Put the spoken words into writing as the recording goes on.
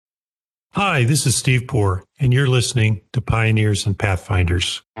Hi, this is Steve Poor, and you're listening to Pioneers and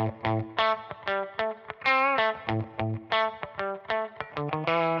Pathfinders.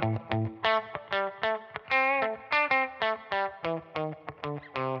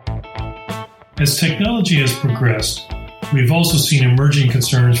 As technology has progressed, we've also seen emerging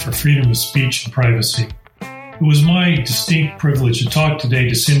concerns for freedom of speech and privacy. It was my distinct privilege to talk today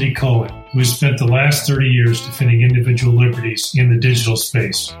to Cindy Cohn, who has spent the last 30 years defending individual liberties in the digital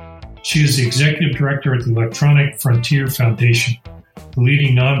space. She is the executive director at the Electronic Frontier Foundation, the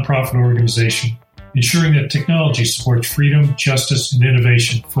leading nonprofit organization, ensuring that technology supports freedom, justice, and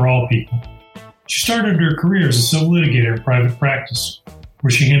innovation for all people. She started her career as a civil litigator in private practice,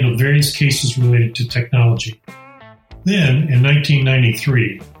 where she handled various cases related to technology. Then, in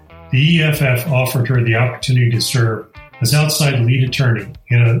 1993, the EFF offered her the opportunity to serve as outside lead attorney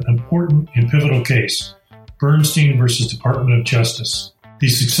in an important and pivotal case, Bernstein versus Department of Justice, the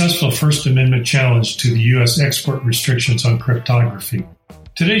successful First Amendment challenge to the U.S. export restrictions on cryptography.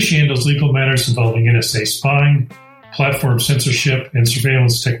 Today, she handles legal matters involving NSA spying, platform censorship, and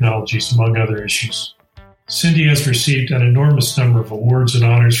surveillance technologies, among other issues. Cindy has received an enormous number of awards and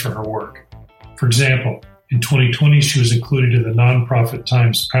honors for her work. For example, in 2020, she was included in the nonprofit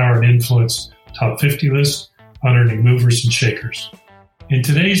Times Power and Influence Top 50 list, honoring movers and shakers. In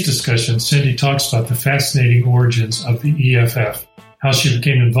today's discussion, Cindy talks about the fascinating origins of the EFF, how she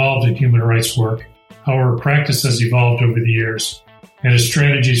became involved in human rights work, how her practice has evolved over the years, and her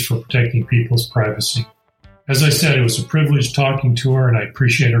strategies for protecting people's privacy. As I said, it was a privilege talking to her, and I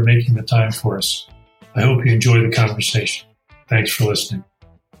appreciate her making the time for us. I hope you enjoy the conversation. Thanks for listening.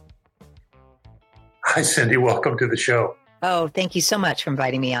 Hi, Cindy. Welcome to the show. Oh, thank you so much for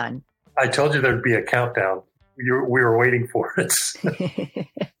inviting me on. I told you there'd be a countdown. We were waiting for it.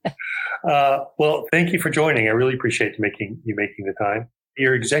 Well, thank you for joining. I really appreciate you making the time.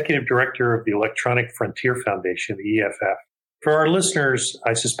 You're executive director of the Electronic Frontier Foundation, the EFF. For our listeners,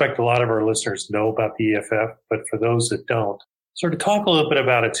 I suspect a lot of our listeners know about the EFF, but for those that don't, sort of talk a little bit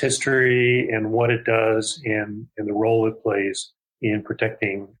about its history and what it does and the role it plays in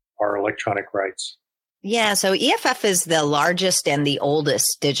protecting our electronic rights. Yeah, so EFF is the largest and the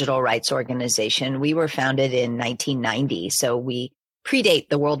oldest digital rights organization. We were founded in 1990, so we predate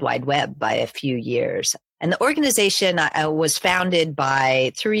the World Wide Web by a few years. And the organization was founded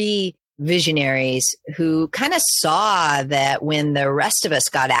by three visionaries who kind of saw that when the rest of us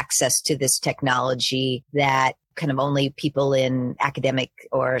got access to this technology that kind of only people in academic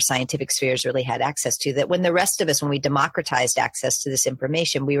or scientific spheres really had access to, that when the rest of us, when we democratized access to this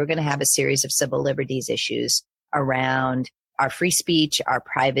information, we were going to have a series of civil liberties issues around our free speech, our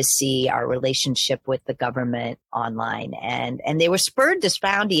privacy, our relationship with the government online. And they were spurred to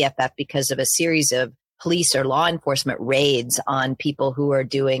found EFF because of a series of police or law enforcement raids on people who are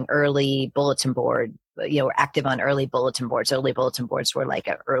doing early bulletin board, active on early bulletin boards. Early bulletin boards were like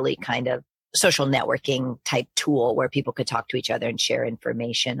an early kind of social networking type tool where people could talk to each other and share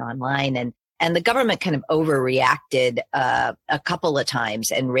information online. And the government kind of overreacted a couple of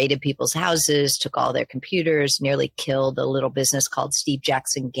times and raided people's houses, took all their computers, nearly killed a little business called Steve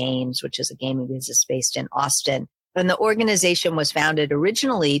Jackson Games, which is a gaming business based in Austin. And the organization was founded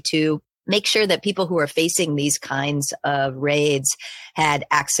originally to make sure that people who are facing these kinds of raids had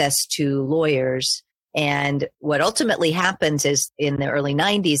access to lawyers. And what ultimately happens is in the early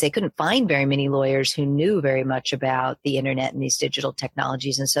 90s, they couldn't find very many lawyers who knew very much about the internet and these digital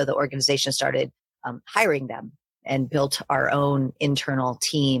technologies. And so the organization started hiring them and built our own internal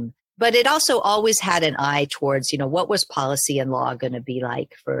team. But it also always had an eye towards, what was policy and law going to be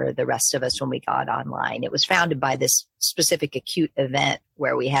like for the rest of us when we got online. It was founded by this specific acute event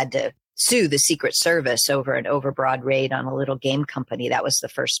where we had to sue the Secret Service over an overbroad raid on a little game company. That was the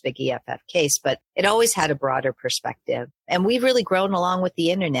first big EFF case, but it always had a broader perspective. And we've really grown along with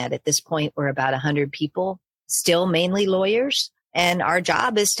the internet. At this point, we're about 100 people, still mainly lawyers. And our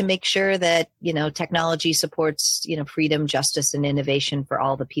job is to make sure that, technology supports, freedom, justice, and innovation for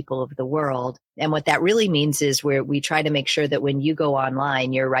all the people of the world. And what that really means is we try to make sure that when you go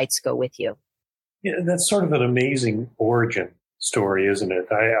online, your rights go with you. Yeah, that's sort of an amazing origin story, isn't it?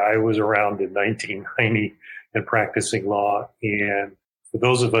 I was around in 1990 and practicing law. And for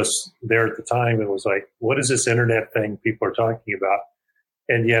those of us there at the time, it was like, what is this internet thing people are talking about?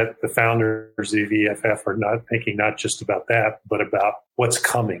 And yet the founders of the EFF are not thinking not just about that, but about what's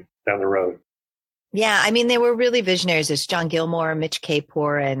coming down the road. Yeah, I mean, they were really visionaries. It's John Gilmore, Mitch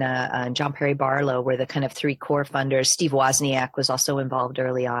Kapor, and John Perry Barlow were the kind of three core funders. Steve Wozniak was also involved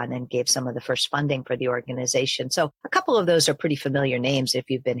early on and gave some of the first funding for the organization. So a couple of those are pretty familiar names if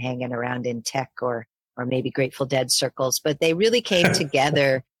you've been hanging around in tech or maybe Grateful Dead circles. But they really came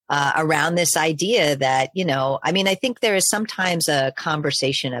together around this idea that, I think there is sometimes a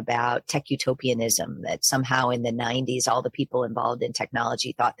conversation about tech utopianism, that somehow in the 90s, all the people involved in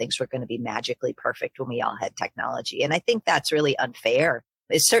technology thought things were going to be magically perfect when we all had technology. And I think that's really unfair.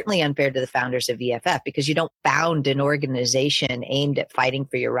 It's certainly unfair to the founders of EFF, because you don't found an organization aimed at fighting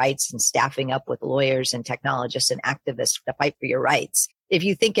for your rights and staffing up with lawyers and technologists and activists to fight for your rights if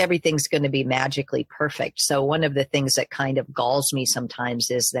you think everything's going to be magically perfect. So one of the things that kind of galls me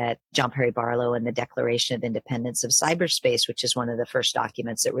sometimes is that John Perry Barlow and the Declaration of Independence of Cyberspace, which is one of the first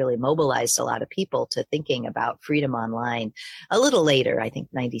documents that really mobilized a lot of people to thinking about freedom online. A little later, I think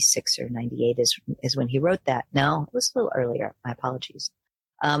 96 or 98 is when he wrote that. No, it was a little earlier. My apologies.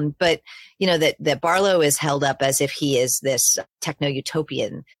 But that Barlow is held up as if he is this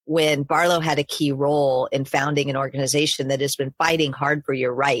techno-utopian, when Barlow had a key role in founding an organization that has been fighting hard for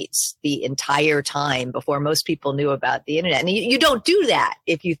your rights the entire time before most people knew about the internet. And you don't do that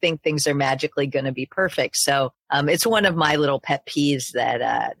if you think things are magically going to be perfect. So it's one of my little pet peeves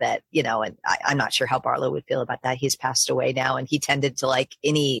that and I'm not sure how Barlow would feel about that. He's passed away now, and he tended to like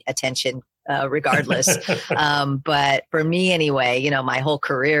any attention regardless. But for me anyway, my whole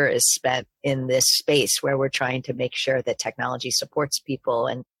career is spent in this space where we're trying to make sure that technology supports people.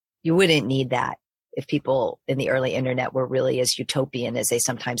 And you wouldn't need that if people in the early internet were really as utopian as they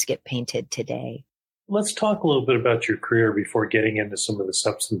sometimes get painted today. Let's talk a little bit about your career before getting into some of the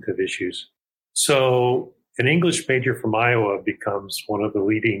substantive issues. So an English major from Iowa becomes one of the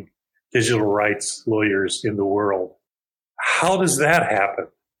leading digital rights lawyers in the world. How does that happen?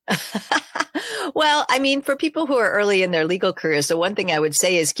 Well, for people who are early in their legal careers, the one thing I would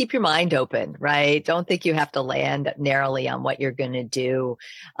say is keep your mind open, right? Don't think you have to land narrowly on what you're going to do,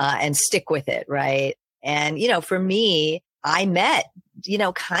 and stick with it, right? And, for me, I met,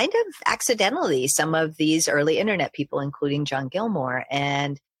 kind of accidentally some of these early internet people, including John Gilmore.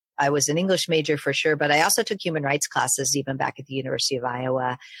 And I was an English major for sure, but I also took human rights classes even back at the University of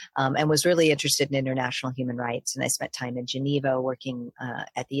Iowa, and was really interested in international human rights. And I spent time in Geneva working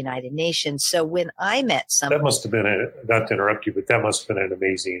at the United Nations. So when I met some... That must have been, not to interrupt you, but that must have been an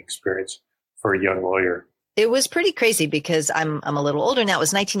amazing experience for a young lawyer. It was pretty crazy because I'm a little older now. It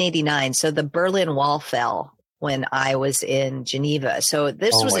was 1989. So the Berlin Wall fell when I was in Geneva. So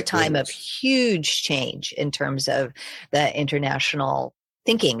this was a time of huge change in terms of the international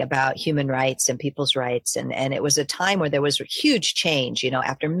thinking about human rights and people's rights. And it was a time where there was a huge change,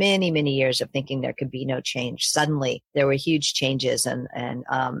 after many, many years of thinking there could be no change. Suddenly there were huge changes. And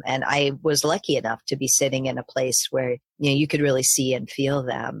I was lucky enough to be sitting in a place where, you could really see and feel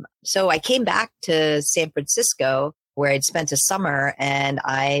them. So I came back to San Francisco, where I'd spent a summer, and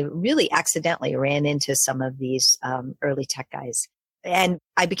I really accidentally ran into some of these early tech guys. And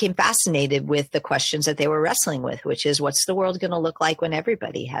I became fascinated with the questions that they were wrestling with, which is, what's the world going to look like when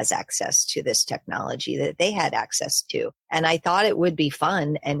everybody has access to this technology that they had access to? And I thought it would be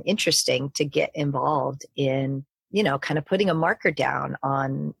fun and interesting to get involved in, kind of putting a marker down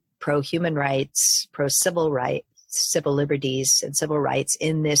on pro-human rights, pro-civil rights, civil liberties, and civil rights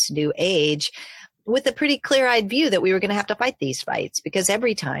in this new age, with a pretty clear-eyed view that we were going to have to fight these fights, because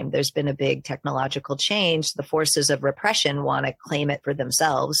every time there's been a big technological change, the forces of repression want to claim it for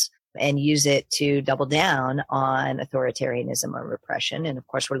themselves and use it to double down on authoritarianism or repression. And of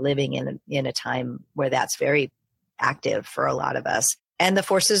course, we're living in a time where that's very active for a lot of us. And the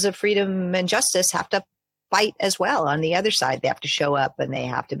forces of freedom and justice have to fight as well on the other side. They have to show up and they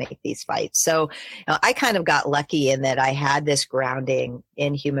have to make these fights. So I kind of got lucky in that I had this grounding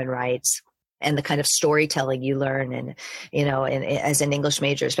in human rights and the kind of storytelling you learn. And, as an English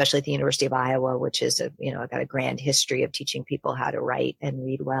major, especially at the University of Iowa, which is, I've got a grand history of teaching people how to write and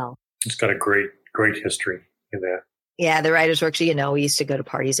read well. It's got a great history in that. Yeah, the writers' workshop, we used to go to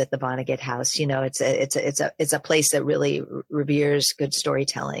parties at the Vonnegut House. It's a place that really reveres good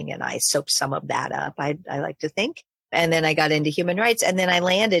storytelling. And I soaked some of that up, I like to think. And then I got into human rights, and then I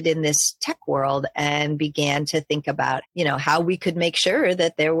landed in this tech world and began to think about, how we could make sure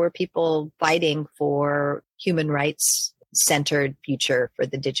that there were people fighting for human rights centered future for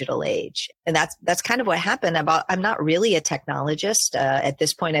the digital age. And that's kind of what happened. I'm not really a technologist. At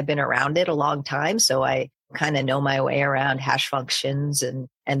this point, I've been around it a long time. So I kind of know my way around hash functions and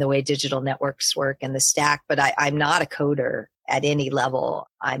the way digital networks work and the stack, but I'm not a coder at any level.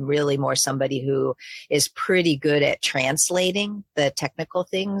 I'm really more somebody who is pretty good at translating the technical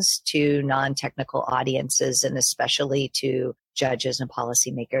things to non-technical audiences, and especially to judges and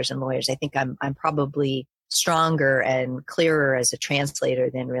policymakers and lawyers. I think I'm probably stronger and clearer as a translator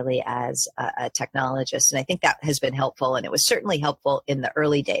than really as a technologist. And I think that has been helpful. And it was certainly helpful in the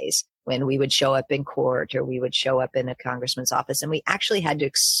early days when we would show up in court or we would show up in a congressman's office, and we actually had to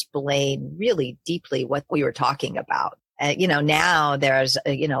explain really deeply what we were talking about. Now there's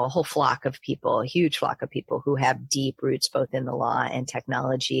a whole flock of people, a huge flock of people who have deep roots both in the law and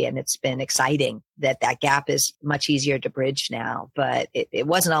technology. And it's been exciting that gap is much easier to bridge now, but it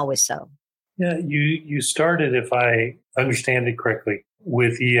wasn't always so. Yeah, you started, if I understand it correctly,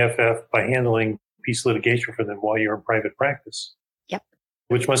 with EFF by handling piece litigation for them while you were in private practice. Yep.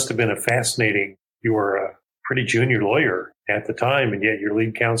 Which must have been you were a pretty junior lawyer at the time, and yet you're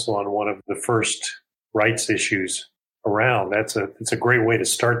lead counsel on one of the first rights issues around. It's a great way to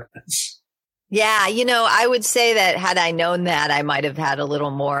start this. Yeah, I would say that had I known that, I might have had a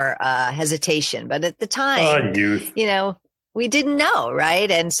little more hesitation. But at the time, youth. We didn't know,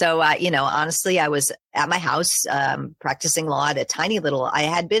 right? And so, honestly, I was at my house practicing law at I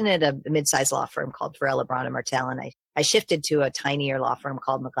had been at a mid-sized law firm called Farrell, LeBron and Martel, and I shifted to a tinier law firm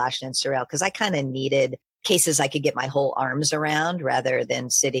called McGlashan and Sorrell because I kind of needed cases I could get my whole arms around rather than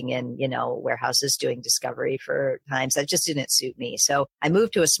sitting in, warehouses doing discovery for times. That just didn't suit me. So I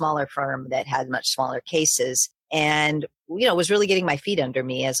moved to a smaller firm that had much smaller cases and, was really getting my feet under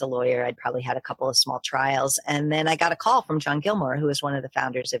me as a lawyer. I'd probably had a couple of small trials. And then I got a call from John Gilmore, who was one of the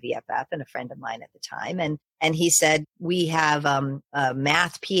founders of EFF and a friend of mine at the time. And he said, we have a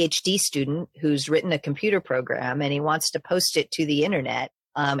math PhD student who's written a computer program and he wants to post it to the internet.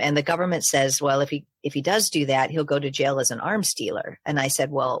 And the government says, well, if he does do that, he'll go to jail as an arms dealer. And I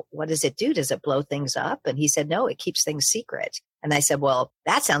said, well, what does it do? Does it blow things up? And he said, no, it keeps things secret. And I said, well,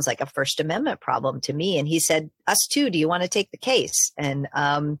 that sounds like a First Amendment problem to me. And he said, us too. Do you want to take the case? And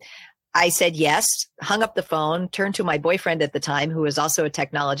I said, yes, hung up the phone, turned to my boyfriend at the time, who was also a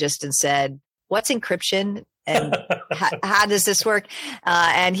technologist, and said, what's encryption? And how does this work?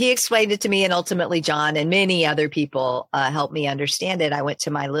 And he explained it to me, and ultimately John and many other people helped me understand it. I went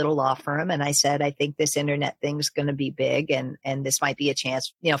to my little law firm and I said, I think this internet thing's going to be big, and this might be a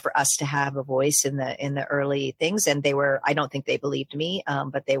chance, for us to have a voice in the early things. And I don't think they believed me,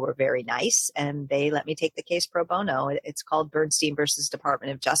 but they were very nice, and they let me take the case pro bono. It's called Bernstein versus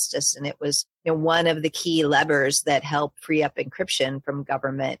Department of Justice, and it was one of the key levers that helped free up encryption from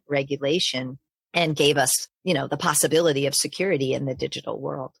government regulation and gave us, the possibility of security in the digital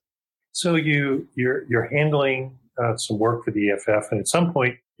world. So you're handling some work for the EFF, and at some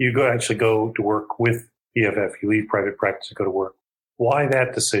point you actually go to work with EFF. You leave private practice and go to work. Why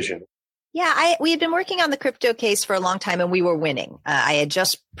that decision? Yeah, we had been working on the crypto case for a long time, and we were winning. I had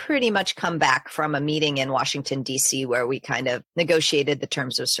just pretty much come back from a meeting in Washington, D.C., where we kind of negotiated the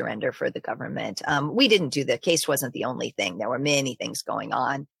terms of surrender for the government. We didn't the case wasn't the only thing. There were many things going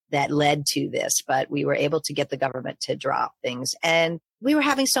on that led to this, but we were able to get the government to drop things. And we were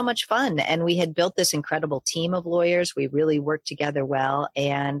having so much fun, and we had built this incredible team of lawyers. We really worked together well.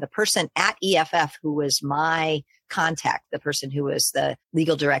 And the person at EFF who was my contact, the person who was the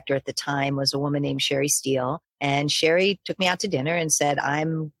legal director at the time, was a woman named Sherry Steele. And Sherry took me out to dinner and said,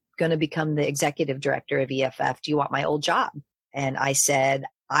 I'm going to become the executive director of EFF. Do you want my old job? And I said,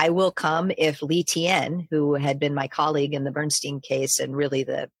 I will come if Lee Tien, who had been my colleague in the Bernstein case and really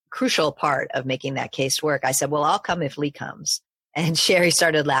the crucial part of making that case work. I said, well, I'll come if Lee comes. And Sherry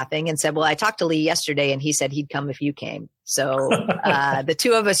started laughing and said, well, I talked to Lee yesterday and he said he'd come if you came. So the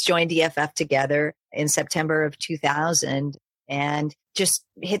two of us joined EFF together in September of 2000 and just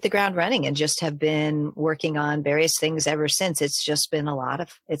hit the ground running and just have been working on various things ever since. It's just been a lot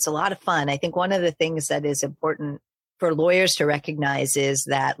of fun. I think one of the things that is important for lawyers to recognize is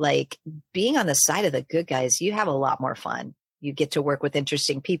that, like, being on the side of the good guys, you have a lot more fun. You get to work with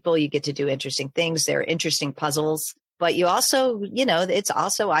interesting people. You get to do interesting things. There are interesting puzzles, but you also, it's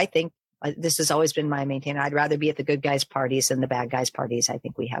also, I think this has always been my maintainer. I'd rather be at the good guys' parties than the bad guys' parties. I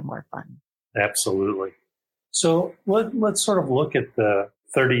think we have more fun. Absolutely. So let's sort of look at the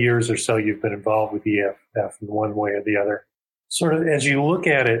 30 years or so you've been involved with EFF in one way or the other. Sort of as you look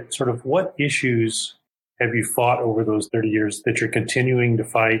at it, sort of what issues have you fought over those 30 years that you're continuing to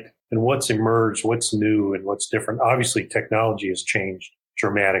fight, and what's emerged, what's new, and what's different? Obviously, technology has changed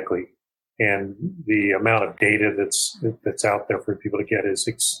dramatically, and the amount of data that's out there for people to get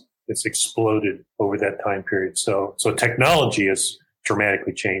it's exploded over that time period. So technology has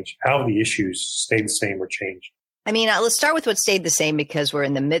dramatically changed. How have the issues stayed the same or changed? I mean, let's start with what stayed the same, because we're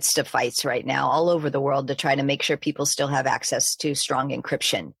in the midst of fights right now all over the world to try to make sure people still have access to strong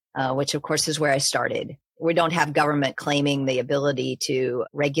encryption, which, of course, is where I started. We don't have government claiming the ability to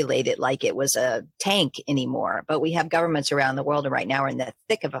regulate it like it was a tank anymore, but we have governments around the world, and right now we're in the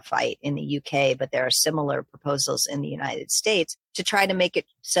thick of a fight in the UK, but there are similar proposals in the United States to try to make it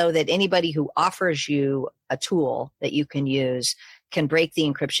so that anybody who offers you a tool that you can use can break the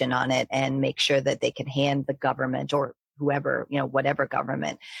encryption on it and make sure that they can hand the government or whoever, whatever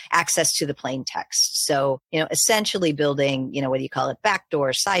government, access to the plain text. So, essentially building, whether you call it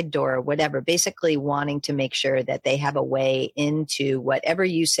backdoor, side door, whatever, basically wanting to make sure that they have a way into whatever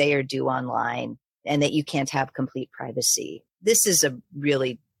you say or do online and that you can't have complete privacy. This is a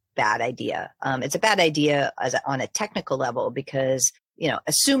really bad idea. It's a bad idea on a technical level because,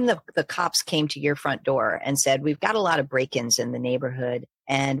 assume the cops came to your front door and said, we've got a lot of break-ins in the neighborhood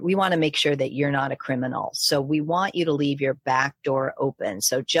and we want to make sure that you're not a criminal. So we want you to leave your back door open.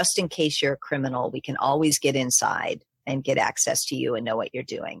 So just in case you're a criminal, we can always get inside and get access to you and know what you're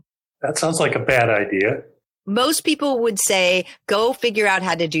doing. That sounds like a bad idea. Most people would say, go figure out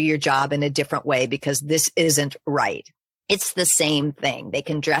how to do your job in a different way because this isn't right. It's the same thing. They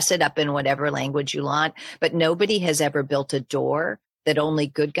can dress it up in whatever language you want, but nobody has ever built a door that only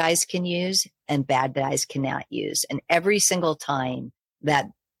good guys can use and bad guys cannot use. And every single time that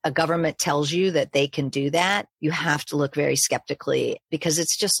a government tells you that they can do that, you have to look very skeptically because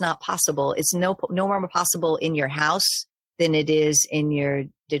it's just not possible. It's no more possible in your house than it is in your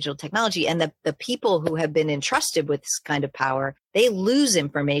digital technology. And the people who have been entrusted with this kind of power, they lose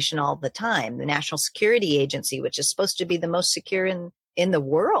information all the time. The National Security Agency, which is supposed to be the most secure in the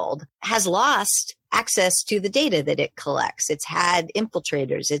world, has lost access to the data that it collects. It's had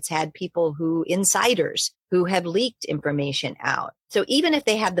infiltrators. It's had insiders who have leaked information out. So even if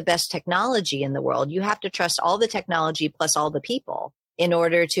they have the best technology in the world, you have to trust all the technology plus all the people in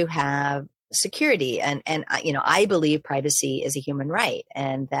order to have security. And I believe privacy is a human right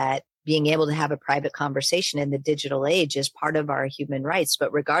and that being able to have a private conversation in the digital age is part of our human rights.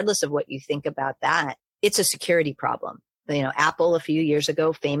 But regardless of what you think about that, it's a security problem. Apple a few years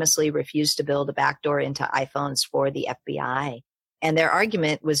ago famously refused to build a backdoor into iPhones for the FBI. And their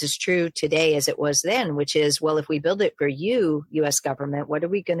argument was as true today as it was then, which is, well, if we build it for you, U.S. government, what are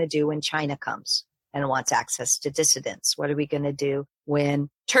we going to do when China comes and wants access to dissidents? What are we going to do when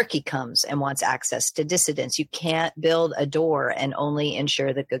Turkey comes and wants access to dissidents? You can't build a door and only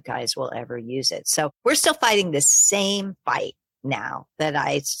ensure that good guys will ever use it. So we're still fighting the same fight now that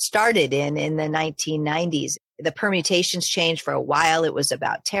I started in the 1990s. The permutations changed. For a while. It was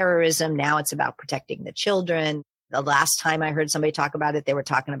about terrorism. Now it's about protecting the children. The last time I heard somebody talk about it, they were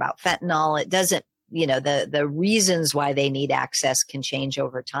talking about fentanyl. It doesn't, the reasons why they need access can change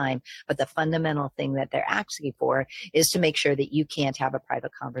over time. But the fundamental thing that they're asking for is to make sure that you can't have a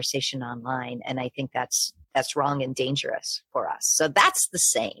private conversation online. And I think that's wrong and dangerous for us. So that's the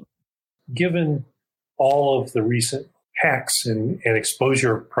same. Given all of the recent hacks and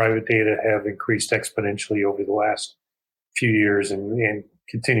exposure of private data have increased exponentially over the last few years and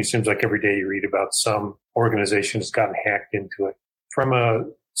continue. Seems like every day you read about some organization that's gotten hacked into it. From a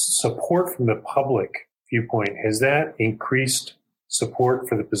support from the public viewpoint, has that increased support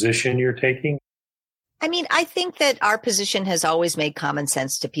for the position you're taking? I mean, I think that our position has always made common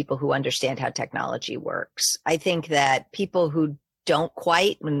sense to people who understand how technology works. I think that people who don't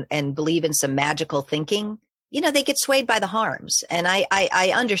quite and believe in some magical thinking, they get swayed by the harms. And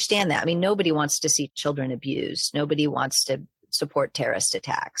I understand that. I mean, nobody wants to see children abused. Nobody wants to support terrorist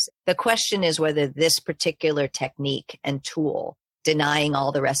attacks. The question is whether this particular technique and tool, denying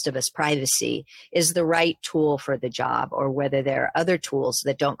all the rest of us privacy, is the right tool for the job, or whether there are other tools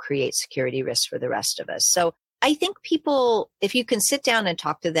that don't create security risks for the rest of us. So I think people, if you can sit down and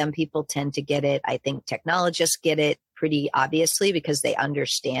talk to them, people tend to get it. I think technologists get it pretty obviously because they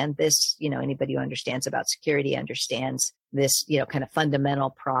understand this. Anybody who understands about security understands this, kind of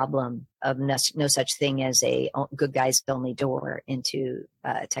fundamental problem of no such thing as a good guys only door into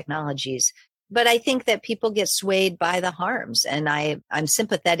technologies. But I think that people get swayed by the harms, and I'm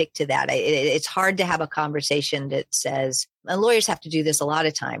sympathetic to that. It's hard to have a conversation that says, and lawyers have to do this a lot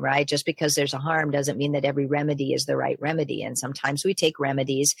of time, right? Just because there's a harm doesn't mean that every remedy is the right remedy. And sometimes we take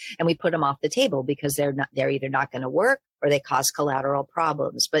remedies and we put them off the table because they're either not going to work or they cause collateral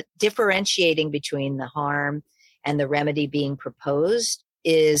problems. But differentiating between the harm and the remedy being proposed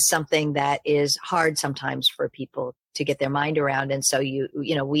is something that is hard sometimes for people to get their mind around. And so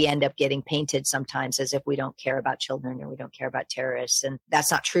we end up getting painted sometimes as if we don't care about children or we don't care about terrorists. And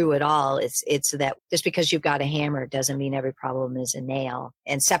that's not true at all. It's that just because you've got a hammer doesn't mean every problem is a nail.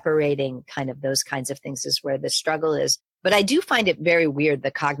 And separating kind of those kinds of things is where the struggle is. But I do find it very weird,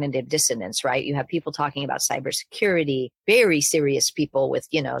 the cognitive dissonance, right? You have people talking about cybersecurity, very serious people with,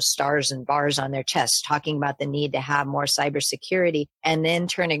 stars and bars on their chests talking about the need to have more cybersecurity, and then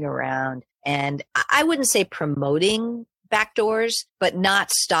turning around and I wouldn't say promoting backdoors, but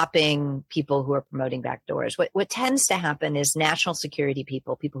not stopping people who are promoting backdoors. What tends to happen is national security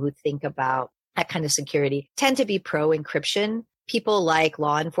people who think about that kind of security, tend to be pro-encryption people like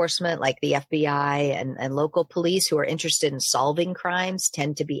law enforcement, like the FBI and local police who are interested in solving crimes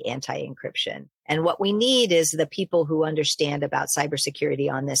tend to be anti-encryption. And what we need is the people who understand about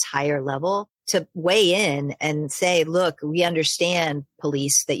cybersecurity on this higher level to weigh in and say, look, we understand,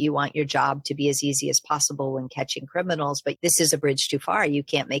 police, that you want your job to be as easy as possible when catching criminals, but this is a bridge too far. You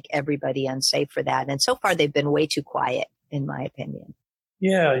can't make everybody unsafe for that. And so far, they've been way too quiet, in my opinion.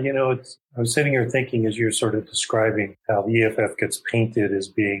 Yeah, I was sitting here thinking as you're sort of describing how the EFF gets painted as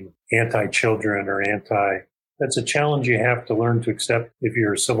being anti-children or that's a challenge you have to learn to accept if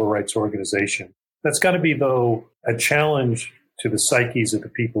you're a civil rights organization. That's got to be, though, a challenge to the psyches of the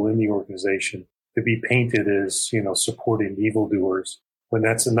people in the organization to be painted as, supporting evildoers when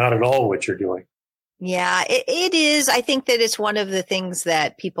that's not at all what you're doing. Yeah, it is. I think that it's one of the things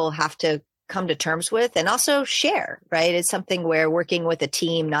that people have to come to terms with and also share, right? It's something where working with a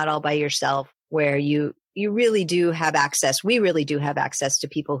team, not all by yourself, where you really do have access. We really do have access to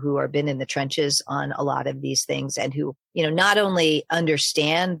people who have been in the trenches on a lot of these things and who, not only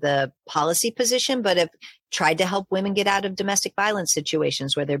understand the policy position, but have tried to help women get out of domestic violence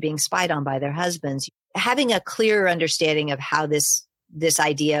situations where they're being spied on by their husbands. Having a clearer understanding of how this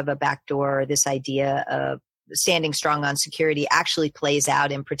idea of a backdoor, this idea of standing strong on security actually plays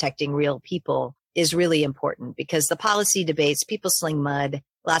out in protecting real people is really important, because the policy debates, people sling mud.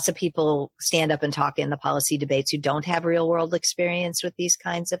 Lots of people stand up and talk in the policy debates who don't have real world experience with these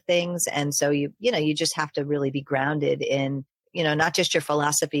kinds of things. And so you just have to really be grounded in, not just your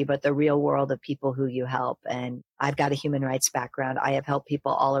philosophy, but the real world of people who you help. And I've got a human rights background. I have helped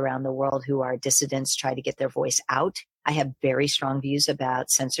people all around the world who are dissidents try to get their voice out. I have very strong views about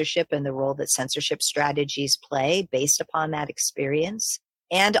censorship and the role that censorship strategies play based upon that experience.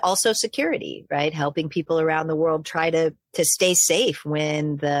 And also security, right? Helping people around the world try to stay safe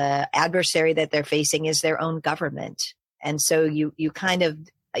when the adversary that they're facing is their own government. And so you kind of,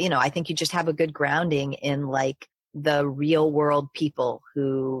 I think you just have a good grounding in like the real world people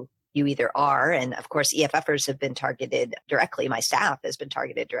who you either are. And of course, EFFers have been targeted directly. My staff has been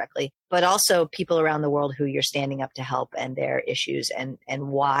targeted directly, but also people around the world who you're standing up to help and their issues and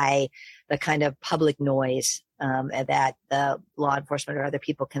why the kind of public noise that the law enforcement or other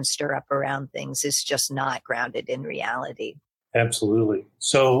people can stir up around things is just not grounded in reality. Absolutely.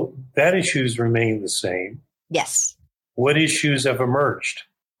 So that issues remain the same. Yes. What issues have emerged?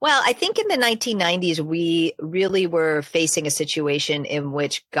 Well, I think in the 1990s, we really were facing a situation in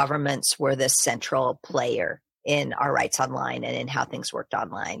which governments were the central player in our rights online and in how things worked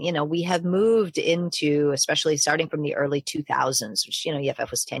online. We have moved into, especially starting from the early 2000s, which,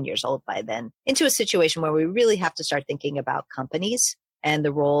 EFF was 10 years old by then, into a situation where we really have to start thinking about companies and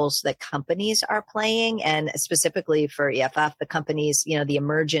the roles that companies are playing. And specifically for EFF, the companies, the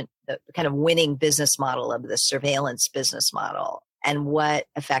emergent, the kind of winning business model of the surveillance business model, and what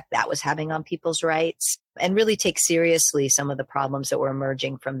effect that was having on people's rights, and really take seriously some of the problems that were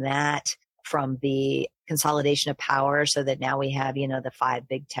emerging from that, from the consolidation of power, so that now we have, the 5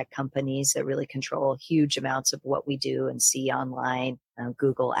 big tech companies that really control huge amounts of what we do and see online,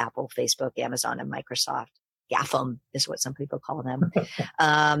 Google, Apple, Facebook, Amazon, and Microsoft. GAFM is what some people call them,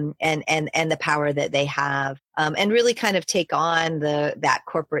 and the power that they have, and really kind of take on that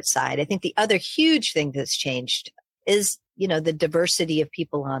corporate side. I think the other huge thing that's changed is, the diversity of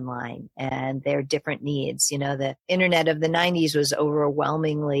people online and their different needs. The internet of the 90s was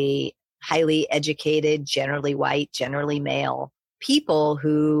overwhelmingly highly educated, generally white, generally male people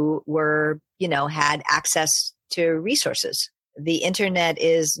who were, had access to resources. The internet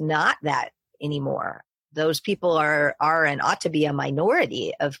is not that anymore. Those people are and ought to be a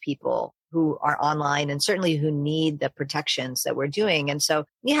minority of people who are online and certainly who need the protections that we're doing. And so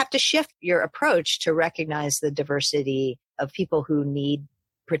you have to shift your approach to recognize the diversity of people who need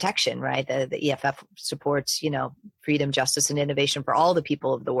protection, right? The EFF supports, freedom, justice, and innovation for all the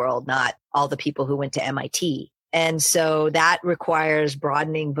people of the world, not all the people who went to MIT. And so that requires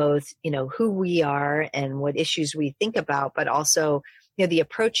broadening both, who we are and what issues we think about, but also, the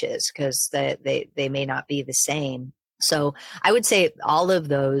approaches, because they may not be the same. So I would say all of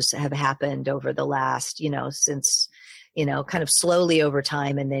those have happened over the last, since, kind of slowly over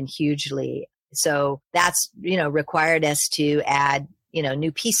time and then hugely. So that's, required us to add,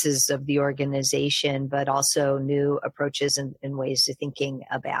 new pieces of the organization, but also new approaches and ways of thinking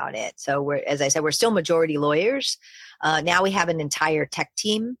about it. So as I said, we're still majority lawyers. Now we have an entire tech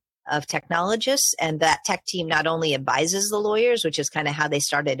team of technologists, and that tech team not only advises the lawyers, which is kind of how they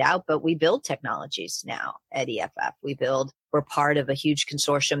started out, but we build technologies now at EFF. We're part of a huge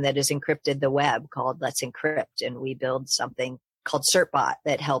consortium that has encrypted the web called Let's Encrypt, and we build something called CertBot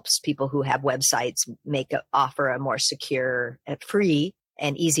that helps people who have websites offer a more secure, free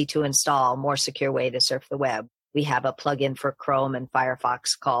and easy to install, more secure way to surf the web. We have a plugin for Chrome and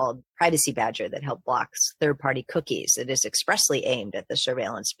Firefox called Privacy Badger that helps blocks third-party cookies. It is expressly aimed at the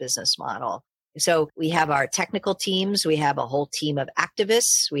surveillance business model. So we have our technical teams. We have a whole team of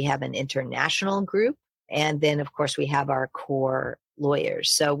activists. We have an international group. And then, of course, we have our core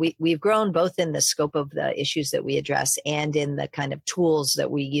lawyers. So we've grown both in the scope of the issues that we address and in the kind of tools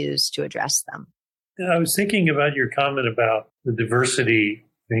that we use to address them. I was thinking about your comment about the diversity,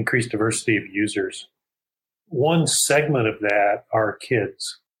 the increased diversity of users. One segment of that are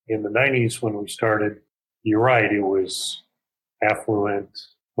kids. In the 90s when we started, you're right, it was affluent,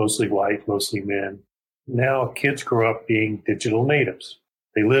 mostly white, mostly men. Now kids grow up being digital natives.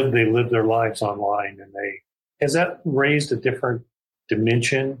 They live their lives online, and has that raised a different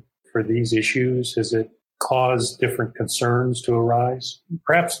dimension for these issues? Has it caused different concerns to arise?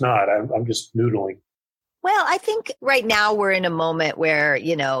 Perhaps not. I'm just noodling. Well, I think right now we're in a moment where,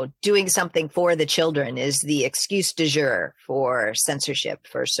 doing something for the children is the excuse du jour for censorship,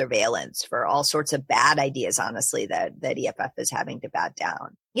 for surveillance, for all sorts of bad ideas, honestly, that EFF is having to bat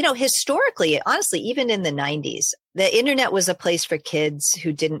down. Historically, honestly, even in the 90s, the internet was a place for kids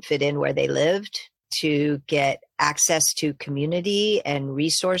who didn't fit in where they lived to get access to community and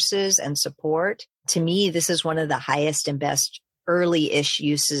resources and support. To me, this is one of the highest and best early-ish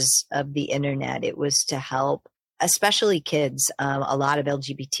uses of the internet. It was to help, especially kids, a lot of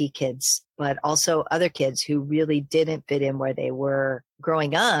LGBT kids, but also other kids who really didn't fit in where they were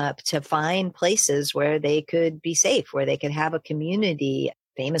growing up, to find places where they could be safe, where they could have a community.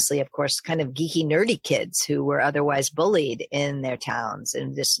 Famously, of course, kind of geeky, nerdy kids who were otherwise bullied in their towns.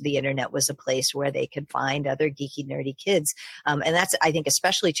 And the internet was a place where they could find other geeky, nerdy kids. And that's, I think,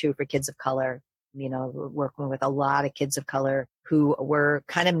 especially true for kids of color. Working with a lot of kids of color who were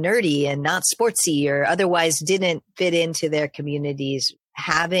kind of nerdy and not sportsy or otherwise didn't fit into their communities.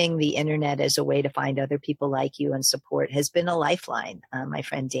 Having the internet as a way to find other people like you and support has been a lifeline. My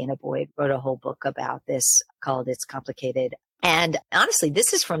friend Dana Boyd wrote a whole book about this called It's Complicated. And honestly,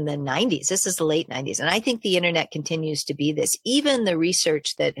 this is from the 90s. This is the late 90s. And I think the internet continues to be this. Even the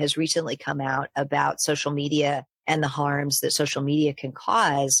research that has recently come out about social media and the harms that social media can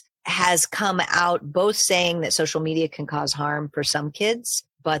cause has come out both saying that social media can cause harm for some kids,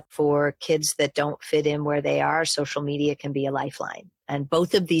 but for kids that don't fit in where they are, social media can be a lifeline. And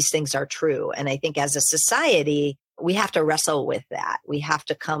both of these things are true. And I think as a society, we have to wrestle with that. We have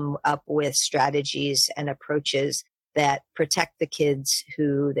to come up with strategies and approaches that protect the kids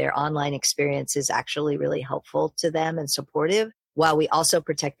who their online experience is actually really helpful to them and supportive, while we also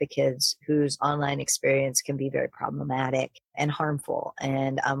protect the kids whose online experience can be very problematic and harmful.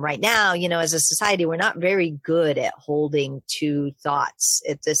 And right now, as a society, we're not very good at holding two thoughts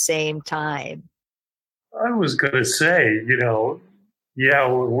at the same time. I was going to say,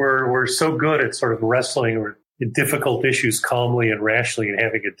 we're so good at sort of wrestling with difficult issues calmly and rationally and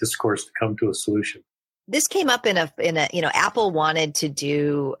having a discourse to come to a solution. This came up in a, Apple wanted to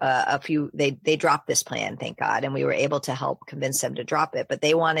do they dropped this plan, thank God. And we were able to help convince them to drop it, but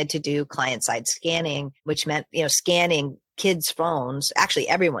they wanted to do client side scanning, which meant, scanning kids' phones, actually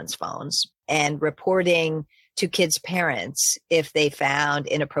everyone's phones, and reporting to kids' parents if they found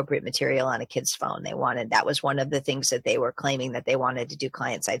inappropriate material on a kid's phone. That was one of the things that they were claiming, that they wanted to do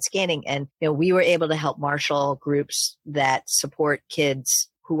client side scanning. And, we were able to help marshal groups that support kids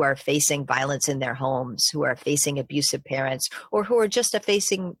who are facing violence in their homes, who are facing abusive parents, or who are just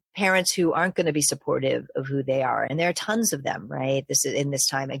facing parents who aren't going to be supportive of who they are. And there are tons of them, right? This is in this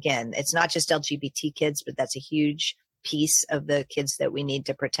time. Again, it's not just LGBT kids, but that's a huge piece of the kids that we need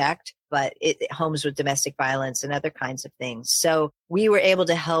to protect, but homes with domestic violence and other kinds of things. So we were able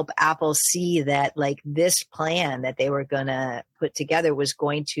to help Apple see that this plan that they were going to put together was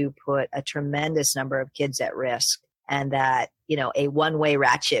going to put a tremendous number of kids at risk. And that, a one-way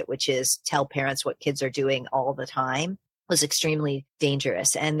ratchet, which is tell parents what kids are doing all the time, was extremely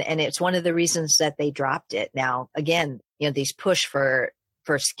dangerous. And it's one of the reasons that they dropped it. Now, again, these push for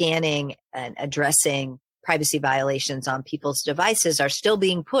scanning and addressing privacy violations on people's devices are still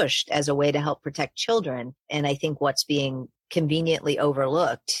being pushed as a way to help protect children. And I think what's being conveniently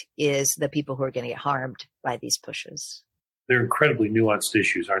overlooked is the people who are going to get harmed by these pushes. They're incredibly nuanced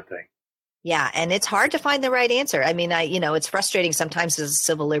issues, aren't they? Yeah. And it's hard to find the right answer. I mean, it's frustrating sometimes as a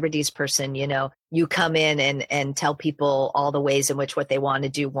civil liberties person, you come in and tell people all the ways in which what they want to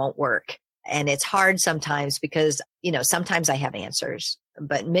do won't work. And it's hard sometimes because, sometimes I have answers,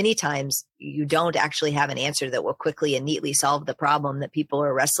 but many times you don't actually have an answer that will quickly and neatly solve the problem that people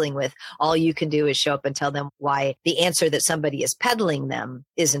are wrestling with. All you can do is show up and tell them why the answer that somebody is peddling them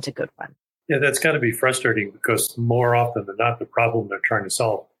isn't a good one. Yeah, that's got to be frustrating because more often than not, the problem they're trying to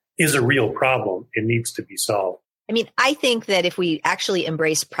solve is a real problem and needs to be solved. I think that if we actually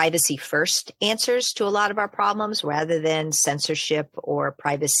embrace privacy first answers to a lot of our problems rather than censorship or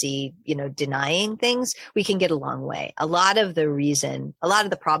privacy, denying things, we can get a long way. A lot of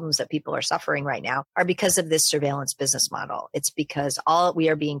the problems that people are suffering right now are because of this surveillance business model. It's because we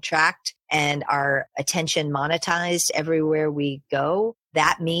are being tracked and our attention monetized everywhere we go.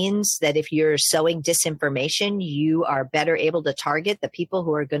 That means that if you're sowing disinformation, you are better able to target the people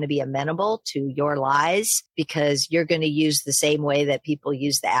who are going to be amenable to your lies because you're going to use the same way that people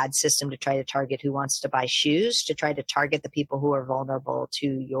use the ad system to try to target who wants to buy shoes, to try to target the people who are vulnerable to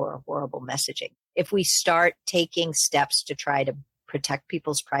your horrible messaging. If we start taking steps to try to protect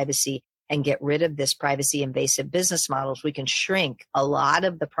people's privacy and get rid of this privacy invasive business models, we can shrink a lot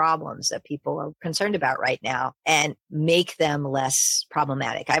of the problems that people are concerned about right now and make them less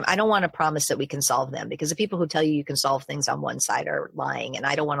problematic. I don't want to promise that we can solve them because the people who tell you can solve things on one side are lying, and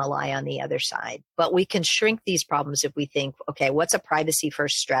I don't want to lie on the other side. But we can shrink these problems if we think, okay, what's a privacy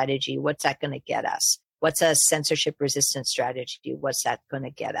first strategy? What's that going to get us? What's a censorship resistant strategy? What's that going to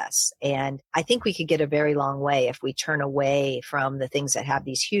get us? And I think we could get a very long way if we turn away from the things that have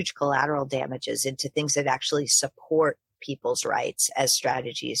these huge collateral damages into things that actually support people's rights as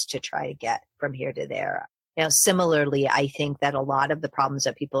strategies to try to get from here to there. Similarly, I think that a lot of the problems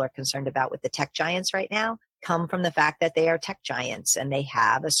that people are concerned about with the tech giants right now come from the fact that they are tech giants and they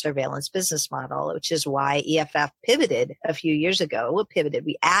have a surveillance business model, which is why EFF pivoted a few years ago.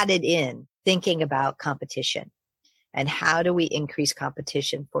 We added in thinking about competition and how do we increase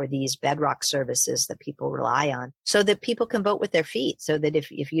competition for these bedrock services that people rely on so that people can vote with their feet, so that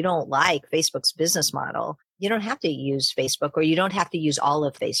if you don't like Facebook's business model, you don't have to use Facebook, or you don't have to use all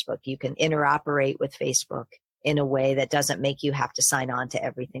of Facebook. You can interoperate with Facebook in a way that doesn't make you have to sign on to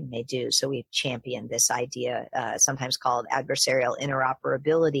everything they do. So we've championed this idea, sometimes called adversarial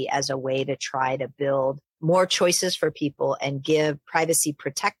interoperability, as a way to try to build more choices for people and give privacy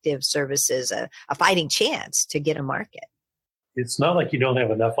protective services a fighting chance to get a market. It's not like you don't have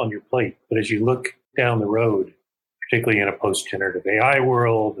enough on your plate, but as you look down the road, particularly in a post-generative AI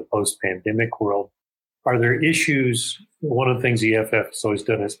world, a post-pandemic world, are there issues? One of the things the EFF has always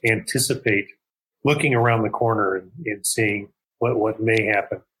done is anticipate looking around the corner and seeing what may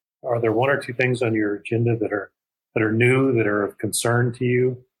happen. Are there one or two things on your agenda that are new, that are of concern to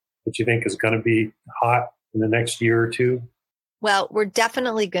you, that you think is going to be hot in the next year or two? Well, we're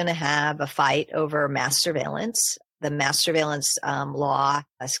definitely going to have a fight over mass surveillance. The mass surveillance law,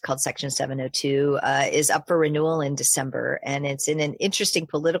 it's called Section 702, is up for renewal in December. And it's in an interesting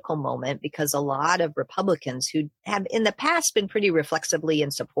political moment because a lot of Republicans who have in the past been pretty reflexively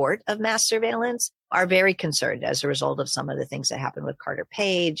in support of mass surveillance are very concerned as a result of some of the things that happened with Carter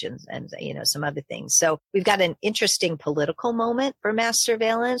Page and some other things. So we've got an interesting political moment for mass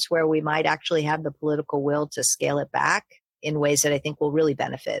surveillance where we might actually have the political will to scale it back in ways that I think will really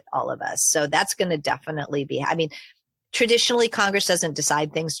benefit all of us. So that's going to definitely be, traditionally Congress doesn't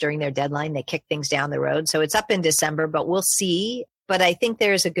decide things during their deadline. They kick things down the road. So it's up in December, but we'll see. But I think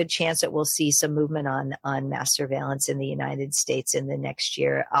there is a good chance that we'll see some movement on mass surveillance in the United States in the next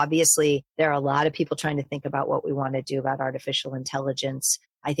year. Obviously, there are a lot of people trying to think about what we want to do about artificial intelligence.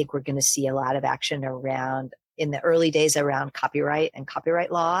 I think we're going to see a lot of action in the early days around copyright and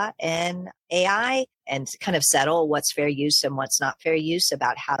copyright law and AI, and kind of settle what's fair use and what's not fair use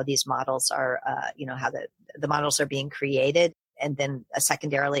about how these models are, how the models are being created, and then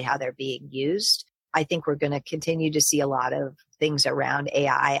secondarily how they're being used. I think we're going to continue to see a lot of things around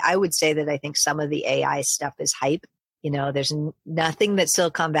AI. I would say that I think some of the AI stuff is hype. There's nothing that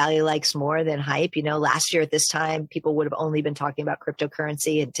Silicon Valley likes more than hype. Last year at this time, people would have only been talking about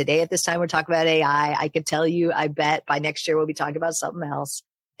cryptocurrency. And today at this time, we're talking about AI. I could tell you, I bet by next year, we'll be talking about something else.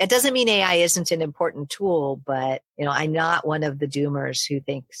 It doesn't mean AI isn't an important tool, but, I'm not one of the doomers who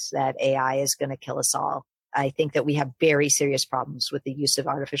thinks that AI is going to kill us all. I think that we have very serious problems with the use of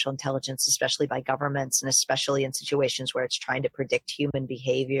artificial intelligence, especially by governments, and especially in situations where it's trying to predict human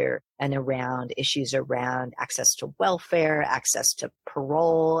behavior and around issues around access to welfare, access to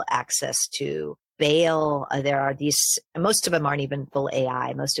parole, access to bail. There are these, most of them aren't even full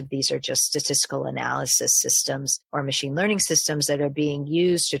AI. Most of these are just statistical analysis systems or machine learning systems that are being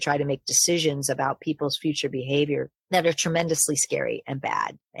used to try to make decisions about people's future behavior that are tremendously scary and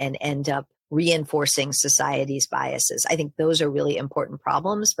bad and end up reinforcing society's biases. I think those are really important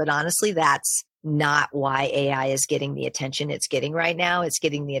problems, but honestly, that's not why AI is getting the attention it's getting right now. It's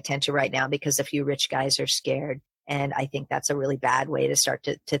getting the attention right now because a few rich guys are scared. And I think that's a really bad way to start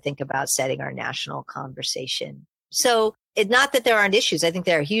to think about setting our national conversation. So it's not that there aren't issues. I think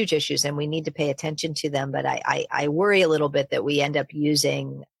there are huge issues and we need to pay attention to them. But I worry a little bit that we end up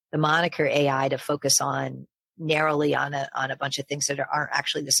using the moniker AI to focus on narrowly on a bunch of things that aren't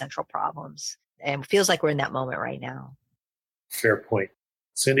actually the central problems. And it feels like we're in that moment right now. Fair point.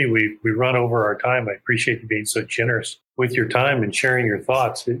 Cindy, we run over our time. I appreciate you being so generous with your time and sharing your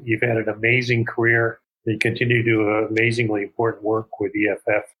thoughts. You've had an amazing career. You continue to do amazingly important work with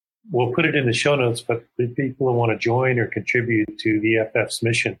EFF. We'll put it in the show notes, but the people who want to join or contribute to the EFF's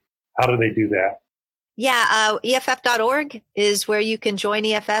mission, how do they do that? Yeah, EFF.org is where you can join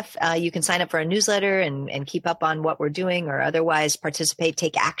EFF. You can sign up for a newsletter and keep up on what we're doing or otherwise participate,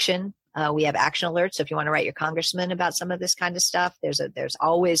 take action. We have action alerts. So if you want to write your congressman about some of this kind of stuff, there's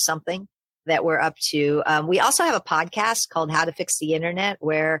always something that we're up to. We also have a podcast called How to Fix the Internet,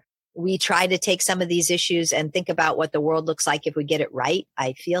 where we try to take some of these issues and think about what the world looks like if we get it right.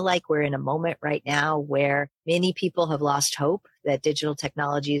 I feel like we're in a moment right now where many people have lost hope that digital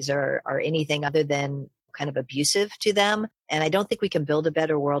technologies are anything other than kind of abusive to them. And I don't think we can build a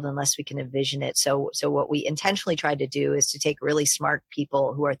better world unless we can envision it. So what we intentionally try to do is to take really smart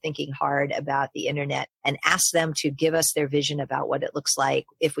people who are thinking hard about the internet and ask them to give us their vision about what it looks like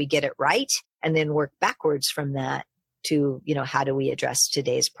if we get it right, and then work backwards from that to, how do we address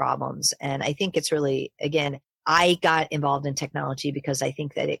today's problems? And I think it's really, again, I got involved in technology because I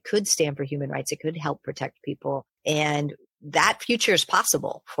think that it could stand for human rights. It could help protect people. And that future is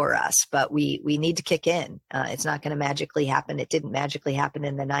possible for us, but we need to kick in. It's not going to magically happen. It didn't magically happen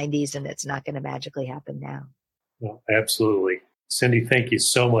in the 90s, and it's not going to magically happen now. Well, absolutely. Cindy, thank you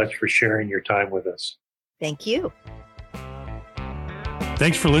so much for sharing your time with us. Thank you.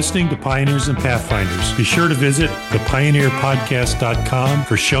 Thanks for listening to Pioneers and Pathfinders. Be sure to visit thepioneerpodcast.com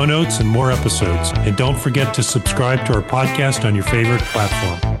for show notes and more episodes. And don't forget to subscribe to our podcast on your favorite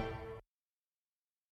platform.